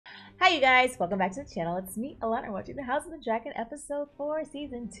Hi you guys, welcome back to the channel. It's me, Alana, watching the House of the Dragon episode 4,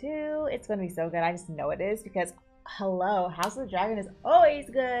 season 2. It's going to be so good. I just know it is because, hello, House of the Dragon is always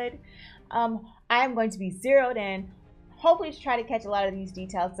good. I'm going to be zeroed in, hopefully to try to catch a lot of these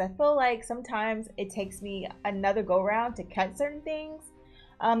details. I feel like sometimes it takes me another go round to catch certain things.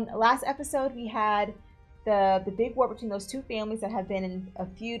 Last episode we had the big war between those two families that have been in a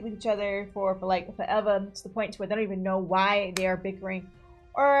feud with each other for like forever, to the point where they don't even know why they are bickering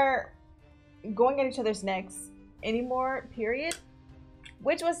or going at each other's necks anymore, period.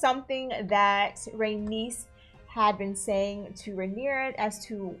 Which was something that Rhaenys had been saying to Rhaenyra as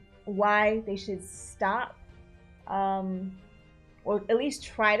to why they should stop, or at least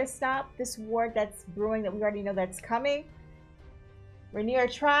try to stop this war that's brewing, that we already know that's coming.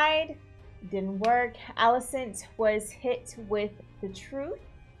 Rhaenyra tried, didn't work. Alicent was hit with the truth.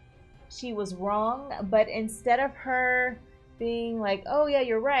 She was wrong, but instead of her being like, oh yeah,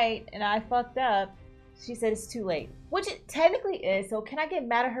 you're right, and I fucked up, she said it's too late. Which it technically is, so can I get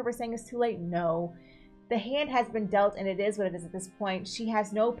mad at her for saying it's too late? No. The hand has been dealt and it is what it is at this point. She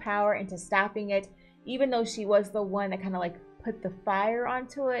has no power into stopping it, even though she was the one that kind of like put the fire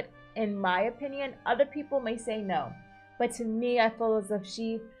onto it, in my opinion. Other people may say no. But to me, I feel as if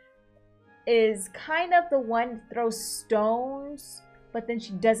she is kind of the one that throws stones, but then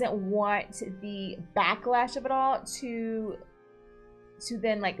she doesn't want the backlash of it all to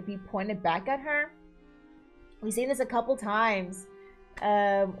then like be pointed back at her. We've seen this a couple times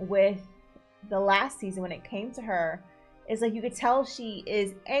with the last season when it came to her. It's like you could tell she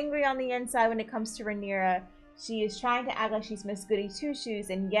is angry on the inside when it comes to Rhaenyra. She is trying to act like she's Miss Goody Two Shoes,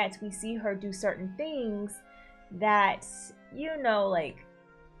 and yet we see her do certain things that, you know, like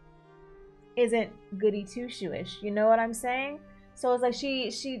isn't Goody Two Shoe-ish. You know what I'm saying? So it's like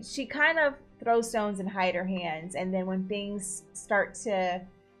she kind of throws stones and hide her hands, and then when things start to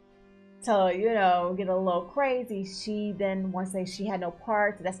you know, get a little crazy, she then wants to say she had no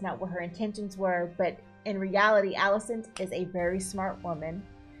part. That's not what her intentions were. But in reality, Alicent is a very smart woman.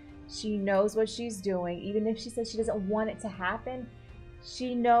 She knows what she's doing. Even if she says she doesn't want it to happen,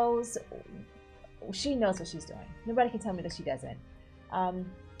 she knows what she's doing. Nobody can tell me that she doesn't.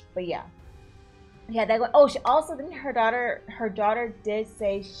 But yeah. Yeah, that. Oh, she also, then her daughter did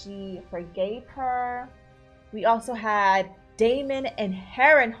say she forgave her. We also had Daemon and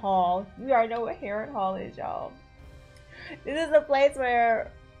Harrenhal. We already know what Harrenhal is, y'all. This is the place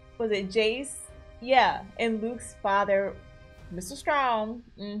where, was it Jace? Yeah, and Luke's father, Mr. Strong,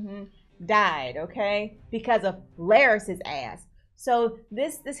 died, okay? Because of Larys's ass. So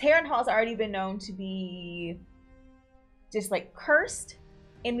this Harrenhal's already been known to be just like cursed.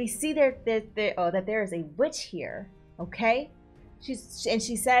 And we see that there is a witch here, okay? She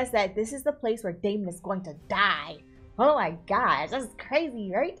says that this is the place where Daemon is going to die. Oh my gosh, that's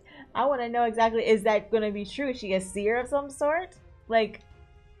crazy, right? I want to know exactly, is that going to be true? Is she a seer of some sort? Like,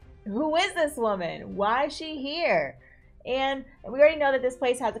 who is this woman? Why is she here? And we already know that this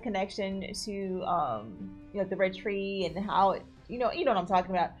place has a connection to, you know, the Red Tree and how it, you know what I'm talking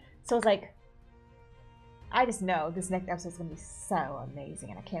about. So it's like, I just know this next episode is going to be so amazing,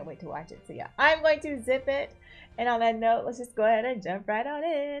 and I can't wait to watch it. So yeah, I'm going to zip it. And on that note, let's just go ahead and jump right on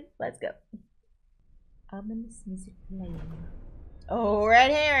in. Let's go. Ominous music playing. Oh,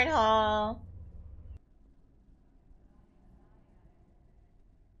 Red Harrenhal.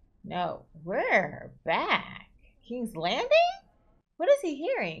 No, we're back. King's Landing? What is he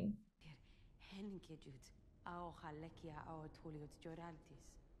hearing?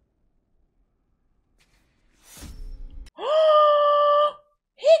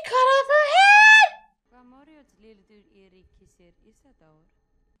 He cut off her head!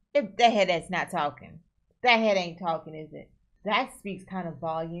 If that head is not talking. That head ain't talking, is it? That speaks kind of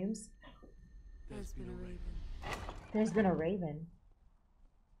volumes. There's been a raven. There's been a raven.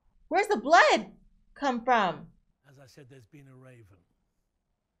 Where's the blood come from? As I said, there's been a raven.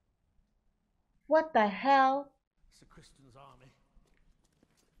 What the hell? Sir Kristen's army,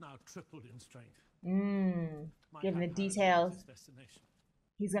 now tripled in strength. Given the details.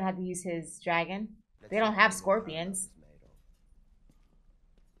 He's gonna have to use his dragon. They don't have scorpions.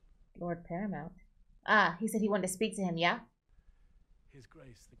 Lord Paramount. Ah, he said he wanted to speak to him, yeah? His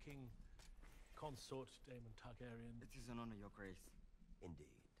Grace, the King Consort Daemon Targaryen. It is an honor, Your Grace. Indeed.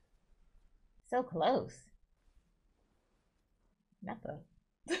 So close. Nothing.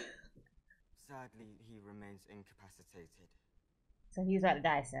 Sadly, he remains incapacitated. So he's about to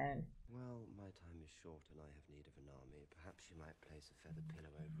die soon. Well, my time is short and I have need of an army. Perhaps you might place a feather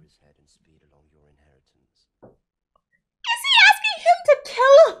pillow over his head and speed along your inheritance. Is he asking him to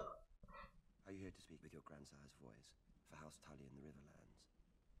kill him? Are you here to speak with your grandsire's voice for House Tully in the Riverlands?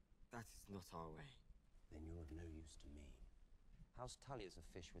 The That is not our way. Then you're of no use to me. How's Tully as a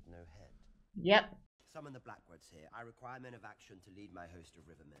fish with no head? Yep. Summon the Blackwoods here. I require men of action to lead my host of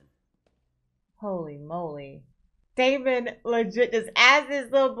rivermen. Holy moly. Damon legit just asked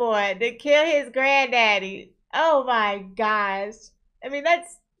this little boy to kill his granddaddy. Oh my gosh. I mean,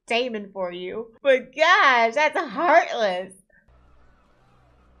 that's Damon for you. But gosh, that's heartless.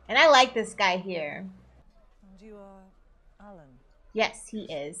 And I like this guy here. And you are Alan. Yes, he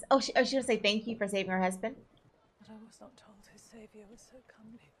is. Oh, she should say thank you for saving her husband. But I was not told his saviour was so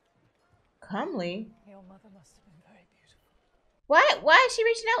comely. Comely? Your mother must have been very beautiful. Why is she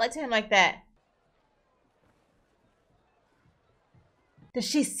reaching out to him like that? Does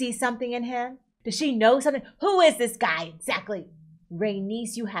she see something in him? Does she know something? Who is this guy exactly?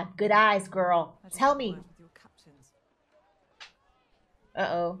 Rhaenys, you have good eyes, girl. Tell me. With your captains.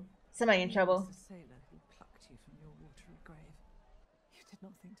 Uh-oh. Somebody in He trouble. was the sailor who plucked you from your watery grave. You did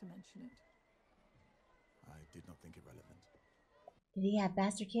not think to mention it. I did not think it relevant. Did he have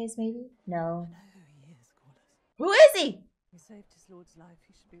bastard kids, maybe? No. I know who he is, Corlys. Who is he? He saved his lord's life.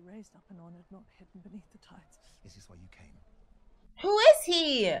 He should be raised up and honoured, not hidden beneath the tides. Is this why you came? Who is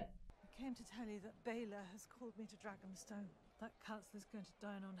he? I came to tell you that Baylor has called me to Dragonstone. That councillor's going to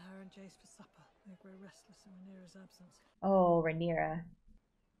dine on her and Jace for supper. They grow restless in Rhaenyra's absence. Oh, Rhaenyra.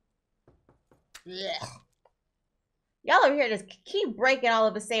 Ugh. Y'all over here just keep breaking all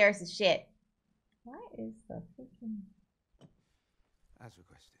of Viserys' shit. Why is the freaking... As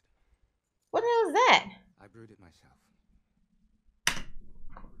requested. What the hell is that? I brewed it myself.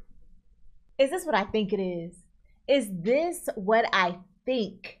 Is this what I think it is? Is this what I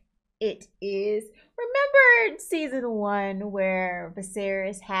think it is? Remember season 1 where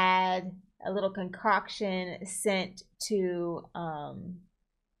Viserys had a little concoction sent to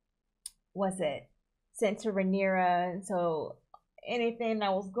sent to Rhaenyra, and so anything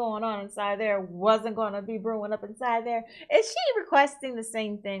that was going on inside there wasn't going to be brewing up inside there. Is she requesting the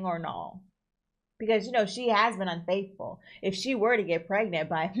same thing or no? Because, you know, she has been unfaithful. If she were to get pregnant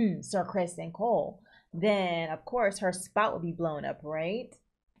by Sir Chris and Cole, then of course her spot would be blown up, right?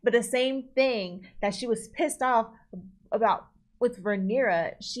 But the same thing that she was pissed off about with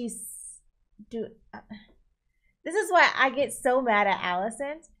Rhaenyra, this is why I get so mad at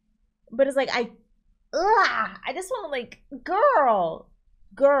Alicent. But it's like I just want to, like, girl,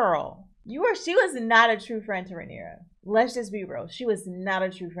 she was not a true friend to Rhaenyra. Let's just be real. She was not a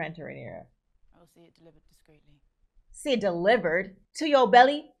true friend to Rhaenyra. I'll see it delivered discreetly. See it delivered to your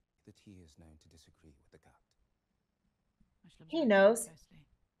belly? That he is known to disagree with the gut. He knows.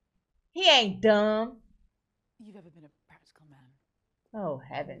 He ain't dumb. You've ever been a practical man. Oh,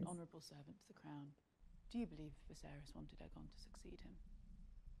 heavens. An honourable servant to the crown. Do you believe Viserys wanted Aegon to succeed him?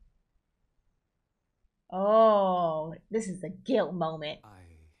 Oh, this is a guilt moment.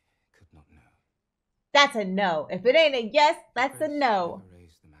 I could not know. That's a no. If it ain't a yes, that's a no. Never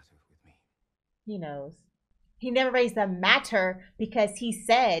raised the matter with me. He knows. He never raised the matter because he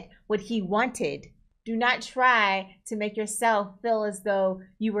said what he wanted. Do not try to make yourself feel as though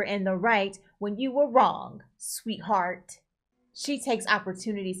you were in the right when you were wrong, sweetheart. She takes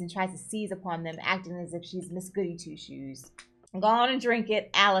opportunities and tries to seize upon them, acting as if she's Miss Goody Two-Shoes. Go on and drink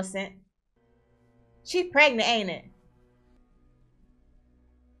it, Alicent. She pregnant, ain't it?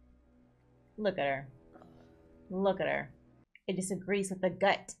 Look at her. Look at her. It disagrees with the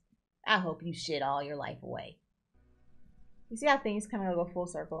gut. I hope you shit all your life away. You see how things kind of go full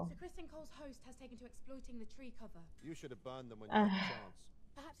circle? Sir Kristen Cole's host has taken to exploiting the tree cover. You should have burned them when you had the chance.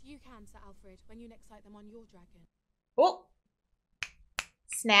 Perhaps you can, Sir Alfred, when you next sight them on your dragon. Oh!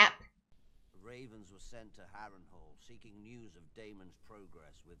 Snap. The ravens were sent to Harrenhal, seeking news of Daemon's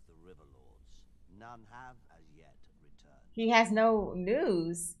progress with the River Lords. None have, as yet, returned. He has no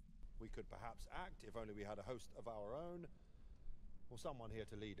news. We could perhaps act if only we had a host of our own, or someone here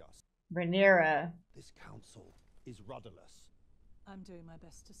to lead us. Rhaenyra. This council is rudderless. I'm doing my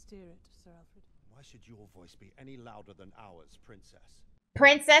best to steer it, Sir Alfred. Why should your voice be any louder than ours, Princess?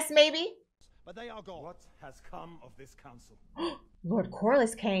 Princess, maybe? But they are gone. What has come of this council? Lord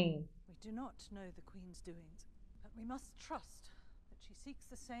Corlys came. We do not know the Queen's doings, but we must trust that she seeks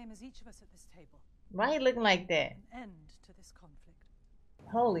the same as each of us at this table. Why are you looking like that? An end to this conflict.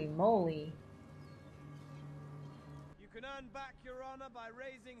 Holy moly. You can earn back your honor by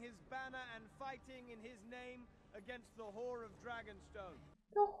raising his banner and fighting in his name against the whore of Dragonstone.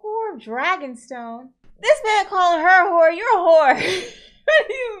 The whore of Dragonstone? This man calling her a whore, you're a whore. What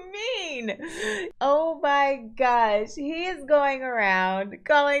do you mean? Oh my gosh, he is going around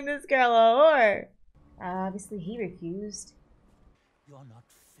calling this girl a whore. Obviously he refused. You're not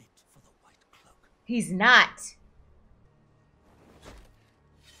fit for the White Cloak. He's not.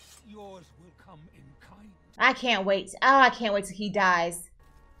 yours will come in kind. I can't wait. Oh, I can't wait till he dies.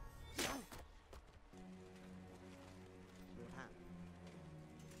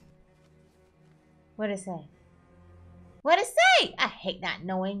 What'd it say? What'd it say? I hate not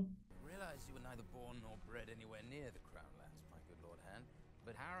knowing. Realize you were neither born nor bred anywhere near the Crown Lands, my good Lord Han,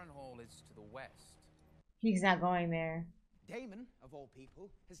 but Harrenhal is to the west. He's not going there. Damon, of all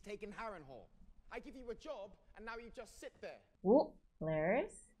people, has taken Harrenhal. I give you a job, and now you just sit there. Whoop,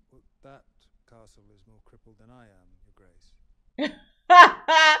 Laris. Well, that castle is more crippled than I am, Your Grace.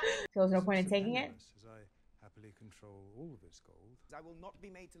 So there's no point in taking it? As I happily control all of its gold. I will not be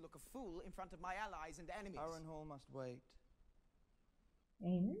made to look a fool in front of my allies and enemies. Harrenhal must wait.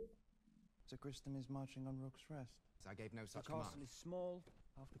 Amen? Sir Gristom is marching on Rook's Rest. I gave no such The castle command. is small.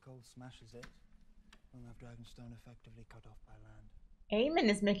 Half the cold smashes it. We'll have Dragonstone effectively cut off by land. Aemon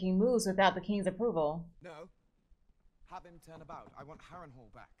is making moves without the king's approval. No. Have him turn about. I want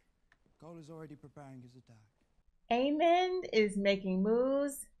Harrenhal back. Cole is already preparing his attack. Aemon is making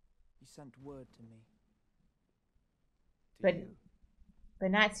moves. He sent word to me.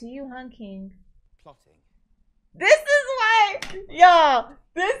 But not to you, Hun King. Plotting. This is why, y'all,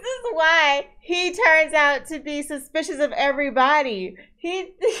 this is why he turns out to be suspicious of everybody.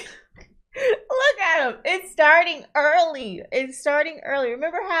 He, look at him. It's starting early. It's starting early.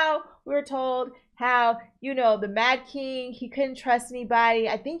 Remember how we were told how, you know, the Mad King, he couldn't trust anybody.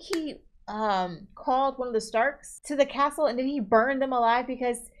 I think he called one of the Starks to the castle and then he burned them alive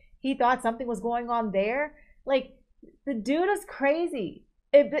because he thought something was going on there. Like, the dude is crazy.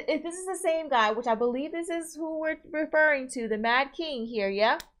 If this is the same guy, which I believe this is who we're referring to, the Mad King here,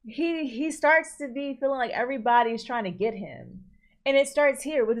 yeah? He starts to be feeling like everybody's trying to get him. And it starts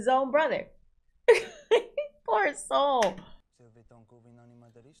here with his own brother. Poor soul.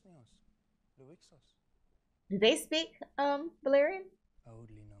 Do they speak Valerian?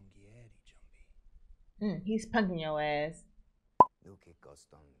 He's punking your ass.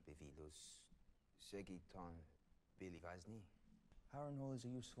 Harrenhal is a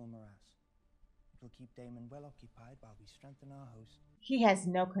useful morass. It will keep Damon well occupied while we strengthen our host. He has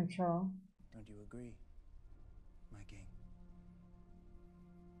no control. Don't you agree, my king?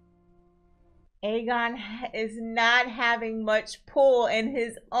 Aegon is not having much pull in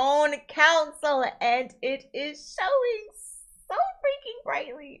his own council, and it is showing so freaking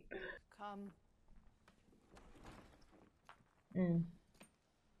brightly. Come.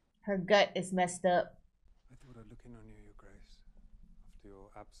 Her gut is messed up. I thought I'd look in on you, Your Grace. After your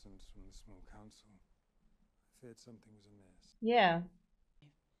absence from the small council, I feared something was amiss. Yeah.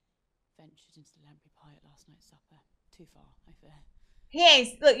 Ventured into the lamprey pie at last night's supper. Too far, I fear. He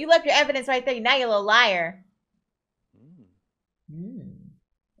ain't. Look, you left your evidence right there. Now you're a little liar.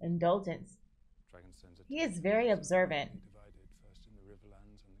 Indulgence. He is very observant. Divided first in the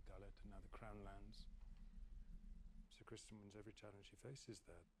Riverlands and the Gullet, and now the Crown Lands. Sir Gristom wins every challenge he faces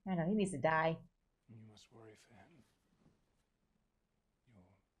there. I know he needs to die. You must worry for him. Your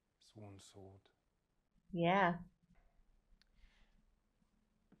sworn sword. Yeah.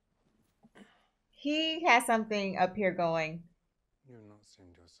 He has something up here going. You've not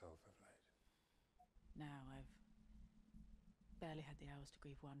seemed yourself of late. Now I've barely had the hours to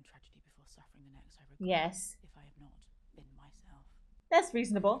grieve one tragedy before suffering the next. I regret Yes. if I have not been myself. That's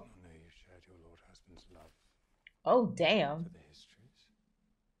reasonable. I know you shared your Lord Husband's love Oh, damn. for the histories.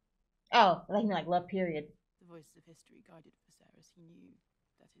 Oh, like love period. The voices of history guided Viserys. He knew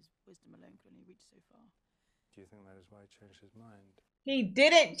that his wisdom alone could only reach so far. Do you think that is why he changed his mind? He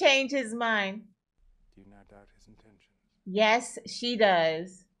didn't change his mind. Do you now doubt his intentions? Yes, she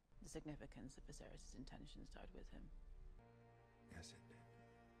does. The significance of Viserys' intentions died with him. Yes, it did.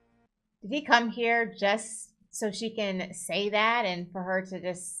 Did he come here just so she can say that and for her to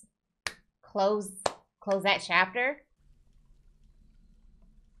just close that chapter?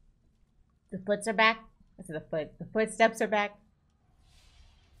 The foots are back. I said the foot. The footsteps are back.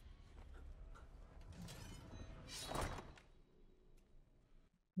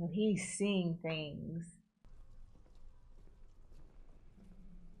 Well, he's seeing things.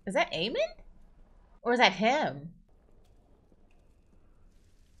 Is that Aemon? Or is that him?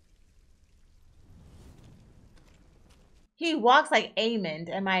 He walks like Aemon.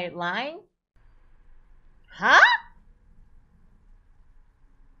 Am I lying? Huh?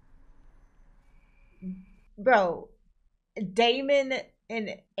 Bro, Damon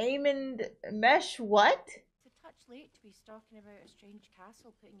and Aemon mesh what? It's a touch late to be stalking about a strange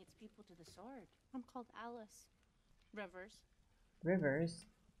castle putting its people to the sword. I'm called Alice. Rivers.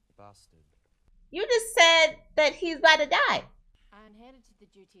 Bastard. You just said that he's about to die. I inherited the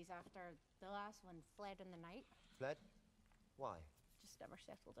duties after the last one fled in the night. Fled? Why? Just ever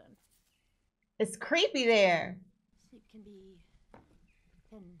settled in. It's creepy there. Sleep can be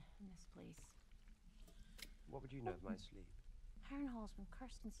thin in this place. What would you know of my sleep? Harrenhal's been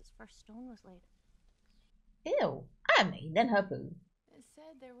cursed since its first stone was laid. Ew, I made that her food. It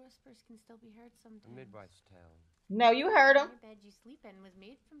said their whispers can still be heard sometimes. A midwife's tale. No, you heard him. The bed you sleep in was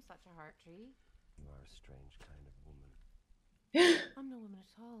made from such a heart tree. You are a strange kind of woman. I'm no woman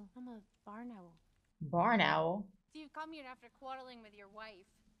at all. I'm a barn owl. Barn owl. So you've come here after quarreling with your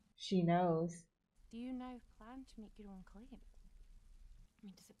wife. She knows. Do you now plan to make your own claim? I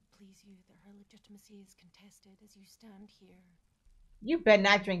mean, does it please you that her legitimacy is contested as you stand here? You better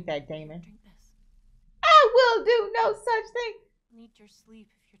not drink that, Damon. Drink this. I will do no such thing. Need your sleep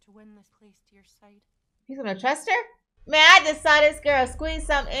if you're to win this place to your side. He's gonna trust her? Man, I just saw this girl squeeze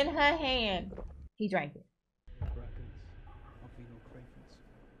something in her hand. He drank it. Dragons are venal cravens,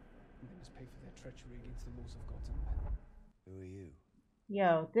 and they must pay for their treachery against the laws of gods and men. Who are you?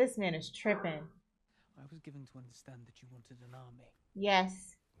 Yo, this man is tripping. I was given to understand that you wanted an army.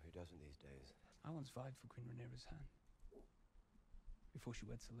 Yes. Who doesn't these days? I once vied for Queen Rhaenyra's hand before she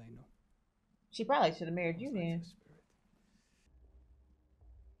wed Seleno. She probably should have married you then.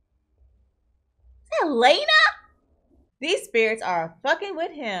 Is that Lena? These spirits are fucking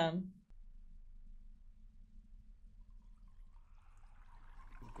with him.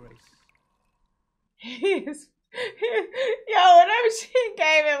 Grace. Yo, whenever she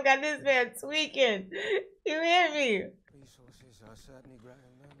came in, got this man tweaking. You hear me? Resources are certainly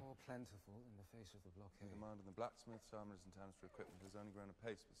growing no more plentiful in the face of the blockade. Demand in the blacksmiths, armorers, and towns for equipment has only grown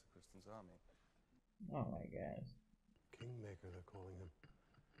apace with Sir Kristen's army. Oh my gosh. Kingmaker, they're calling him.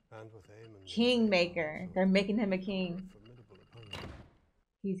 And with Aemon. Kingmaker. They're making him a king.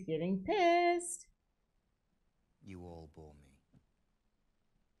 He's getting pissed. You all bore me.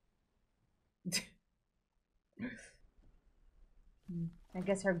 I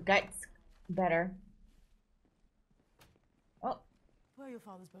guess her gut's better. Oh. Where are your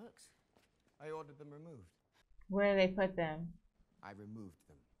father's books? I ordered them removed. Where do they put them? I removed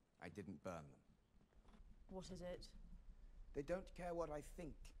them. I didn't burn them. What is it? They don't care what I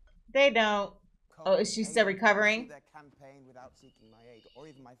think. They don't. Oh, is she still recovering? Their campaign without seeking my aid or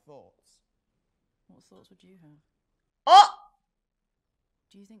even my thoughts. What thoughts would you have? Oh!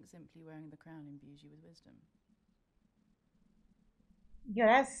 Do you think simply wearing the crown imbues you with wisdom? Yo,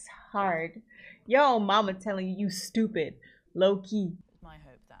 that's hard. Yo, mama telling you stupid. Low key. My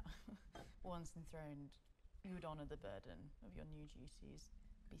hope that, once enthroned, you would honour the burden of your new duties,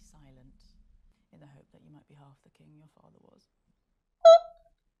 be silent, in the hope that you might be half the king your father was.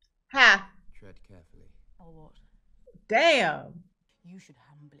 Half. Tread carefully. Or what? Damn. You should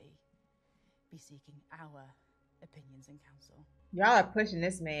humbly be seeking our opinions and counsel. Y'all are pushing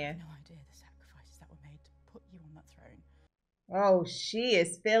this man. No idea the sacrifices that were made to put you on that throne. Oh, she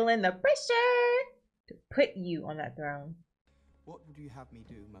is feeling the pressure to put you on that throne. What would you have me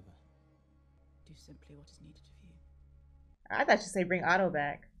do, Mother? Do simply what is needed of you. I thought she'd say bring Otto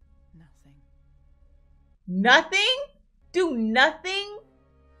back. Nothing. Nothing? Do nothing?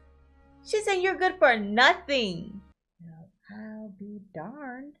 She said you're good for nothing. I'll be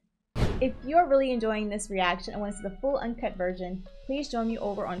darned. If you're really enjoying this reaction and want to see the full uncut version, please join me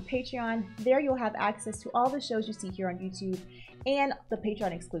over on Patreon. There you'll have access to all the shows you see here on YouTube and the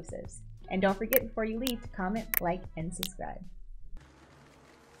Patreon exclusives. And don't forget before you leave to comment, like, and subscribe.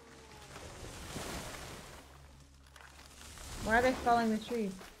 Why are they following the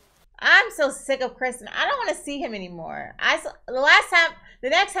trees? I'm so sick of Kristen. I don't want to see him anymore. The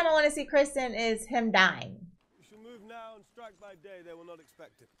next time I want to see Kristen is him dying. We shall move now and strike by day. They will not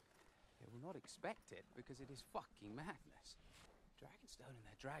expect it. They will not expect it because it is fucking madness. Dragonstone and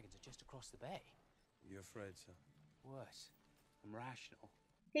their dragons are just across the bay. Are you afraid, sir? Worse, I'm rational.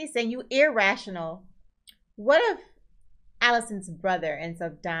 He's saying you irrational. What if Alicent's brother ends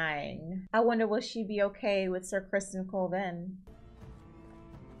up dying? I wonder will she be okay with Sir Kristen Cole then?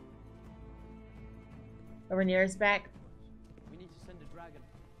 Rhaenyra's back. We need to send a dragon.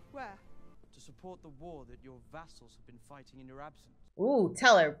 Where? To support the war that your vassals have been fighting in your absence. Ooh,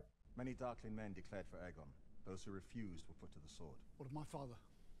 tell her. Many Darkling men declared for Aegon. Those who refused were put to the sword. What of my father?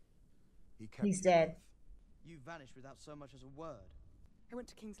 He's dead. You vanished without so much as a word. I went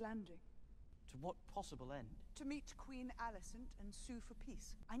to King's Landing. To what possible end? To meet Queen Alicent and sue for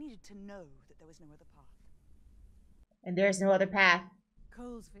peace. I needed to know that there was no other path. And there's no other path.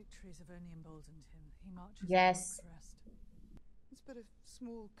 Cole's victories have only emboldened him. He marches yes. on rest. It's but a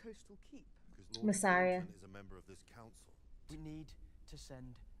small coastal keep. Messiah. Is a member of this council. We need to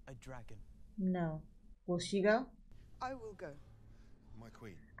send a dragon. No. Will she go? I will go. My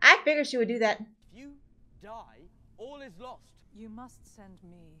queen. I figured she would do that. If you die, All is lost. You must send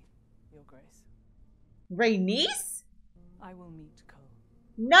me, Your Grace. Rhaenys? I will meet Cole.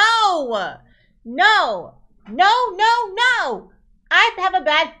 No! No! No, no, no! I have a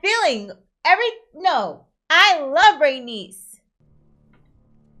bad feeling. No. I love Rhaenys.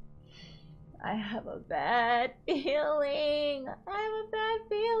 I have a bad feeling.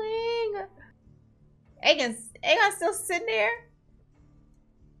 Aegon's still sitting there?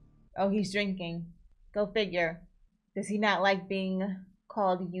 Oh, he's drinking. Go figure. Does he not like being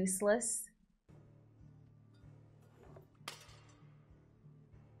called useless?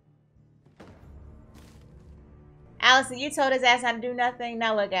 Allison, you told his ass not to do nothing.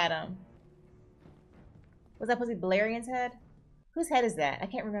 Now look at him. Was that supposed to be Balerian's head? Whose head is that? I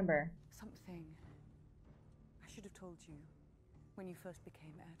can't remember. Something I should have told you when you first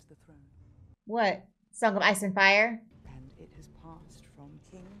became heir to the throne. What? Song of Ice and Fire? And it has passed from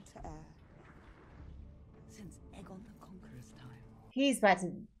king to heir since Aegon the Conqueror's time. He's about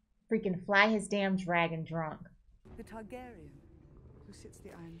to freaking fly his damn dragon drunk. The Targaryen, who sits the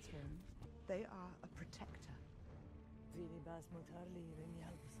Iron Throne, they are a protector.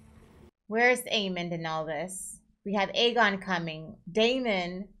 Where's Aemond in all this? We have Aegon coming.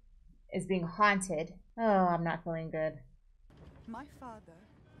 Daemon is being haunted. Oh, I'm not feeling good. My father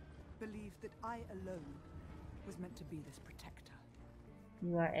believed that I alone was meant to be this protector.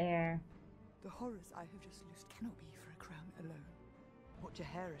 You are heir. The horrors I have just loosed cannot be for a crown alone. What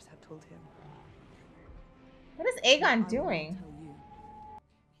Jaehaerys had told him. What is Aegon doing? I will tell you.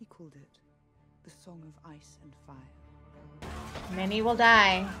 He called it the Song of Ice and Fire. Many will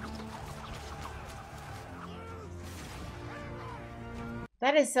die.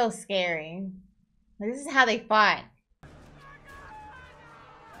 That is so scary. This is how they fought.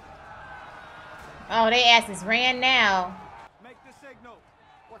 Oh, they asses ran now. Make the signal.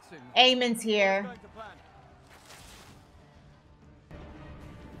 What signal? Aemon's here.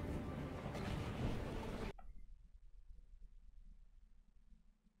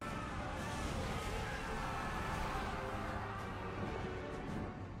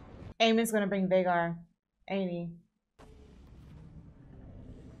 Aemon's gonna bring Vhagar, ain't he?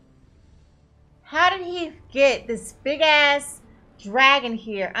 How did he get this big ass dragon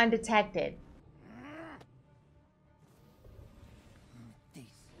here undetected?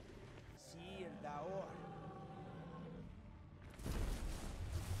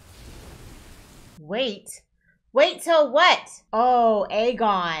 Wait. Wait till what? Oh,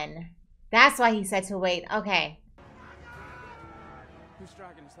 Aegon. That's why he said to wait. Okay. Whose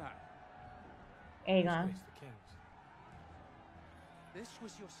dragon is that? Aegon. It's the king's. This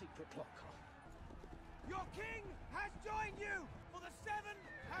was your secret plot, Carl. Your king has joined you, for the Seven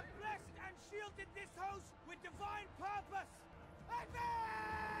have blessed and shielded this host with divine purpose.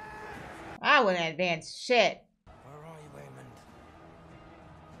 Advance! I wouldn't advance shit. Where are you,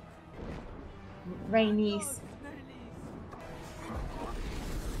 Aemond? Rhaenys.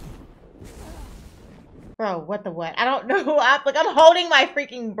 Bro, what the what? I don't know. I'm holding my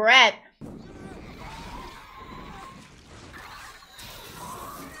freaking breath.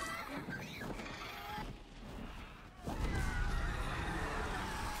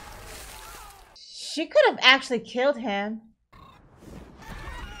 She could have actually killed him.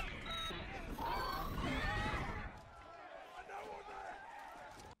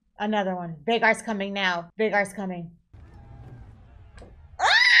 Another one. Vhagar's coming now. Vhagar's coming.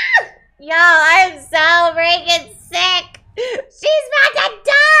 Ah! Yo, I'm so freaking sick. She's about to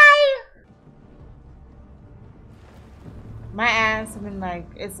die. My ass, I've been like,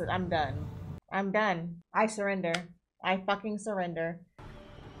 I'm done. I'm done. I surrender. I fucking surrender.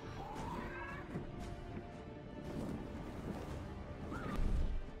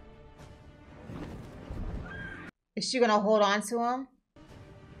 Is she gonna hold on to him?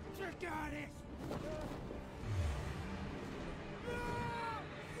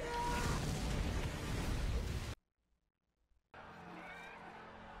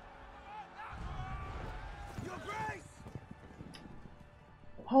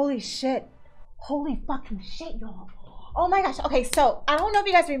 Holy shit. Holy fucking shit, y'all. Oh my gosh. Okay, so I don't know if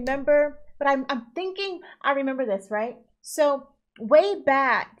you guys remember, but I'm thinking I remember this, right? So way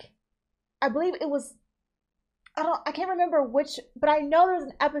back, I believe it was, I can't remember which, but I know there was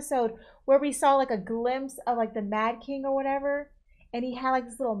an episode where we saw like a glimpse of like the Mad King or whatever, and he had like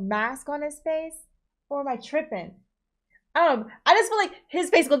this little mask on his face. Or am I tripping? I don't know. I just feel like his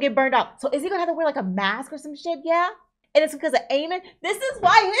face is gonna get burned out. So is he gonna have to wear like a mask or some shit? Yeah. And it's because of Aemon. This is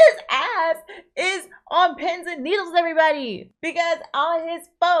why his ass is on pins and needles with everybody. Because all his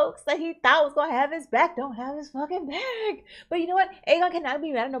folks that he thought was gonna have his back don't have his fucking back. But you know what? Aegon cannot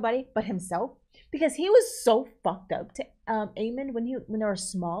be mad at nobody but himself. because he was so fucked up to Aemon when they were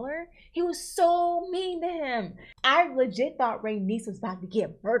smaller. He was so mean to him. I legit thought Rhaenys was about to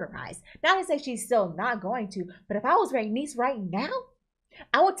get murderized. Not to say she's still not going to, but if I was Rhaenys right now,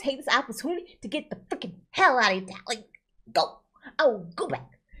 I would take this opportunity to get the freaking hell out of town. Like, go. I will go back.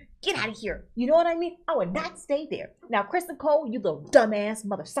 Get out of here. You know what I mean? I would not stay there. Now, Kristen Cole, you little dumbass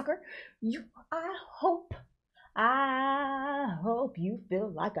mother sucker. I hope you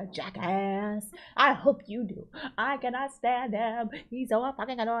feel like a jackass. I hope you do. I cannot stand him. He's so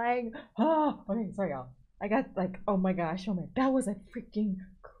fucking annoying. Oh, okay, sorry, y'all. I got like, oh my gosh, oh my, that was a freaking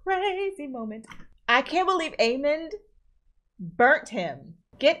crazy moment. I can't believe Aemon burnt him.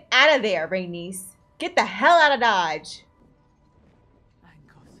 Get out of there, Rhaenys. Get the hell out of Dodge.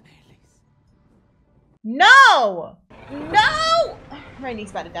 No! No! Rhaenys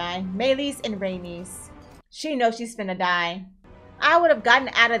about to die. Meleys and Rhaenys. She knows she's finna die. I would have gotten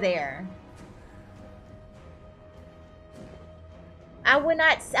out of there. I would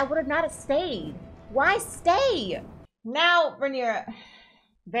have not stayed. Why stay? Now, Rhaenyra.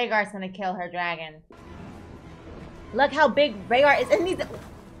 Vhagar's gonna kill her dragon. Look how big Vhagar is. Isn't he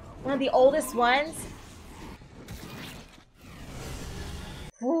one of the oldest ones?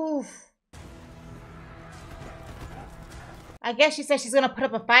 Oof. I guess she said she's gonna put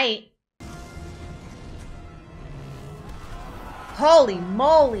up a fight. Holy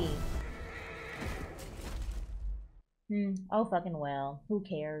moly. Oh fucking well. Who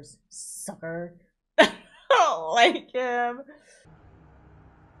cares? Sucker. I don't like him.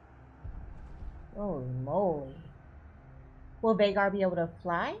 Holy moly. Will Vhagar be able to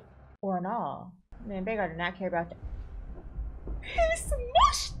fly? Or not? Man, Vhagar did not care about that. He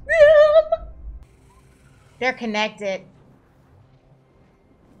smushed them! They're connected.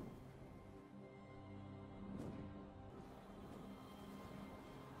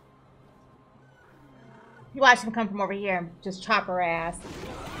 You watch him come from over here and just chop her ass.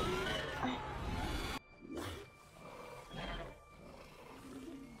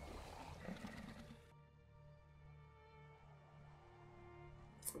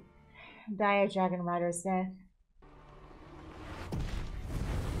 Dire Dragon Rider's death.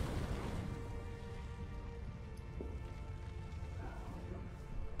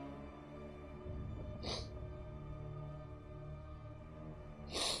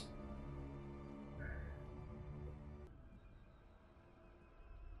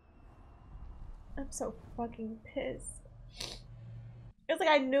 I'm so fucking pissed. It's like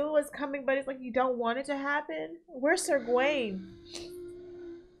I knew it was coming, but it's like you don't want it to happen. Where's Sir Gawain?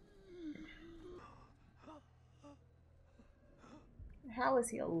 How is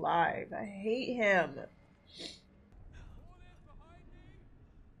he alive? I hate him.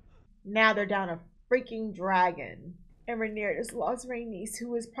 Now they're down a freaking dragon. And Rhaenyra just lost Rhaenys,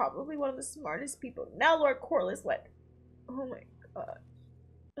 who is probably one of the smartest people. Now Lord Corlys went. Oh my god.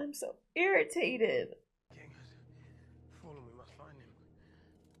 I'm so irritated. King has fallen. We must find him.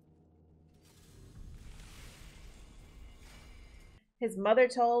 His mother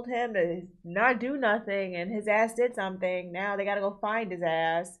told him to not do nothing, and his ass did something. Now they gotta go find his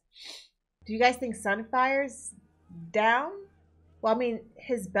ass. Do you guys think Sunfire's down? Well, I mean,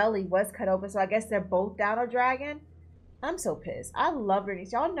 his belly was cut open, so I guess they're both down a dragon. I'm so pissed. I love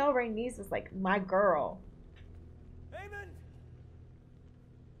Rhaenys. Y'all know Rhaenys is like my girl. Aemon!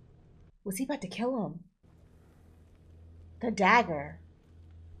 Was he about to kill him? The dagger.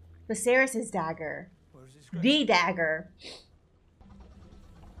 Viserys' dagger. The dagger.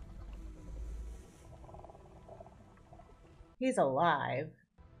 He's alive.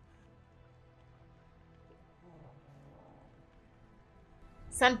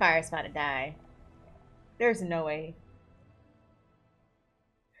 Sunfire's about to die. There's no way.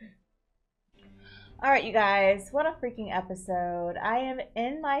 Alright, you guys. What a freaking episode. I am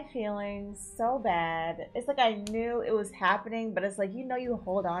in my feelings so bad. It's like I knew it was happening, but it's like, you know, you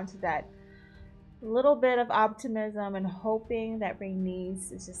hold on to that little bit of optimism and hoping that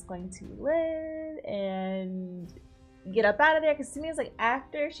Rhaenys is just going to live and get up out of there. Because to me, it's like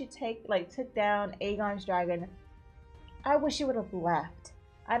after she took down Aegon's dragon, I wish she would have left.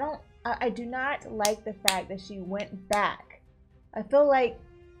 I do not like the fact that she went back. I feel like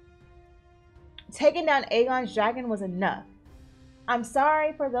taking down Aegon's dragon was enough. I'm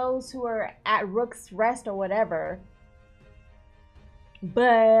sorry for those who are at Rook's Rest or whatever,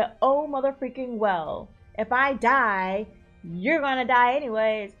 but oh mother freaking well, if I die, you're gonna die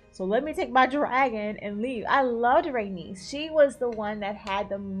anyways, so let me take my dragon and leave. I loved Rhaenys. She was the one that had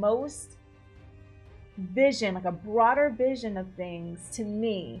the most vision, like a broader vision of things to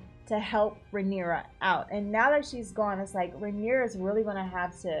me, to help Rhaenyra out. And now that she's gone, it's like Rhaenyra is really gonna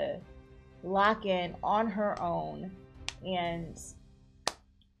have to lock in on her own and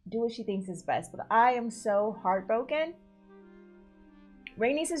do what she thinks is best. But I am so heartbroken.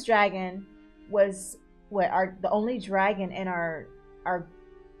 Rhaenys' dragon was the only dragon in our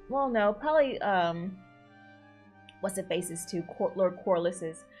well, no, probably what's it faces to Lord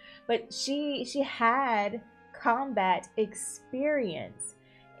Corlys's, but she had combat experience,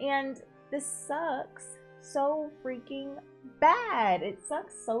 and this sucks so freaking bad. It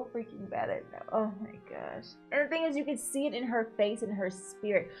sucks so freaking bad. Oh my gosh. And the thing is, you can see it in her face and her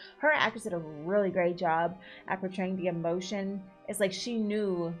spirit. Her actress did a really great job at portraying the emotion. It's like she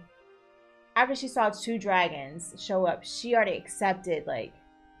knew after she saw 2 dragons show up, she already accepted, like,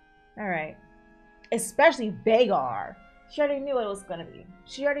 all right. Especially Vhagar. She already knew what it was going to be.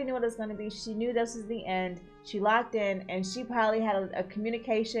 She already knew what it was going to be. She knew this was the end. She locked in, and she probably had a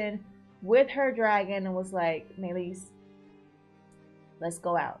communication with her dragon and was like, Maelys, let's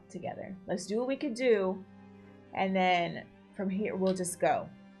go out together. Let's do what we could do, and then from here, we'll just go.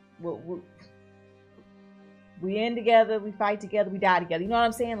 We end together, we fight together, we die together. You know what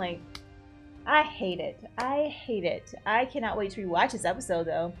I'm saying? Like, I hate it. I hate it. I cannot wait to rewatch this episode,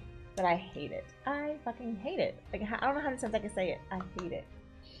 though. But I hate it. I fucking hate it. Like, I don't know how many times I can say it. I hate it.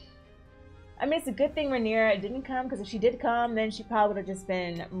 I mean, it's a good thing Rhaenyra didn't come, because if she did come, then she probably would have just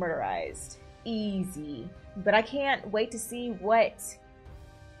been murderized. Easy. But I can't wait to see what's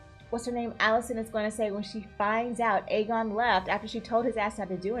her name, Alicent, is going to say when she finds out Aegon left after she told his ass not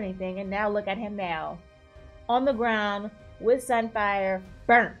to do anything, and now look at him now. On the ground, with Sunfire,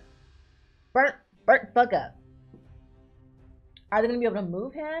 burnt. Burnt fuck up. Are they going to be able to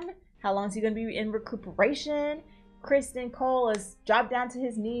move him? How long is he going to be in recuperation? Kristen Cole is dropped down to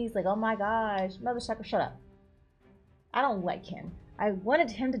his knees like, oh my gosh. Mother sucker, shut up. I don't like him. I wanted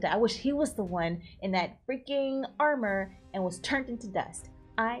him to die. I wish he was the one in that freaking armor and was turned into dust.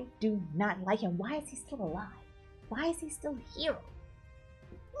 I do not like him. Why is he still alive? Why is he still here?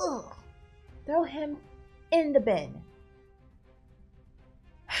 Ugh. Throw him in the bin.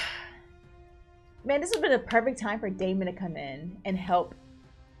 Man, this would have been the perfect time for Daemon to come in and help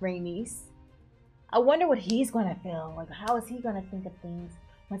Rhaenys. I wonder what he's going to feel. Like, how is he going to think of things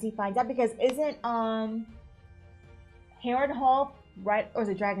once he finds out? Because isn't Harrenhal right, or is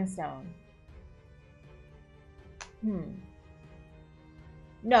it Dragonstone?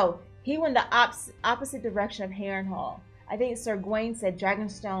 No, he went the opposite direction of Harrenhal. I think Sir Gawain said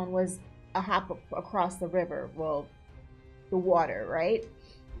Dragonstone was a hop across the river. Well, the water, right?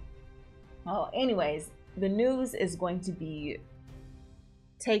 Oh, anyways, the news is going to be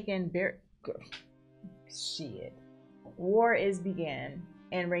taken very good. Shit. War is began,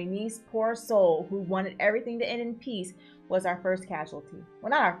 and Rhaenys' poor soul, who wanted everything to end in peace, was our first casualty.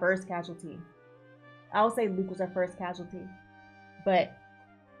 Well, not our first casualty. I would say Luke was our first casualty, but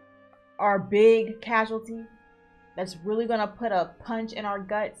our big casualty that's really gonna put a punch in our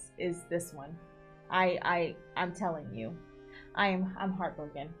guts is this one. I'm telling you, I'm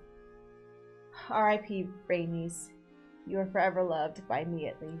heartbroken. R.I.P. Rhaenys. You are forever loved, by me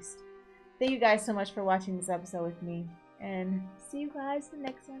at least. Thank you guys so much for watching this episode with me, and see you guys in the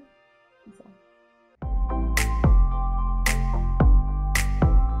next one. Peace out.